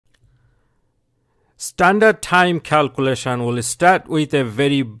Standard time calculation, will start with a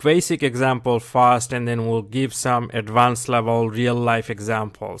very basic example first, and then we'll give some advanced level real life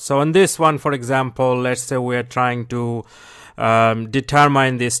examples. So in this one, for example, let's say we're trying to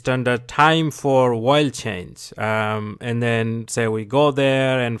determine the standard time for oil change, and then say we go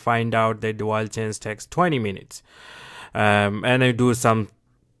there and find out that the oil change takes 20 minutes, and I do some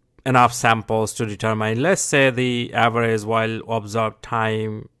enough samples to determine, let's say the average oil observed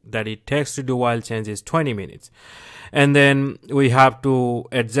time that it takes to do oil change is 20 minutes. And then we have to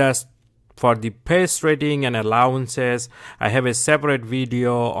adjust for the paste rating and allowances. I have a separate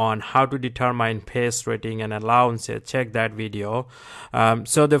video on how to determine paste rating and allowances. Check that video.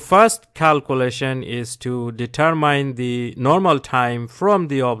 So the first calculation is to determine the normal time from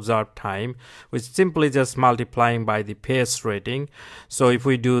the observed time, which simply just multiplying by the paste rating. So if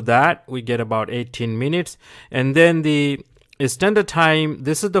we do that, we get about 18 minutes. And then the standard time,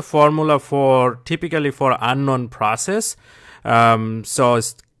 this is the formula for typically for unknown process. So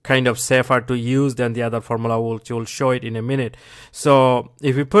it's kind of safer to use than the other formula, which will show it in a minute. So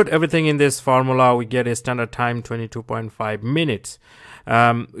if we put everything in this formula, we get a standard time 22.5 minutes.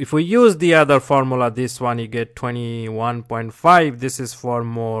 If we use the other formula, this one, you get 21.5. This is for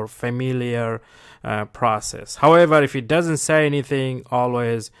more familiar process. However, if it doesn't say anything,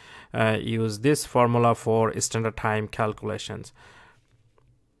 always use this formula for standard time calculations.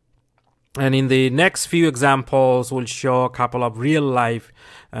 And in the next few examples, we'll show a couple of real life,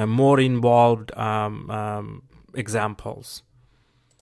 more involved examples.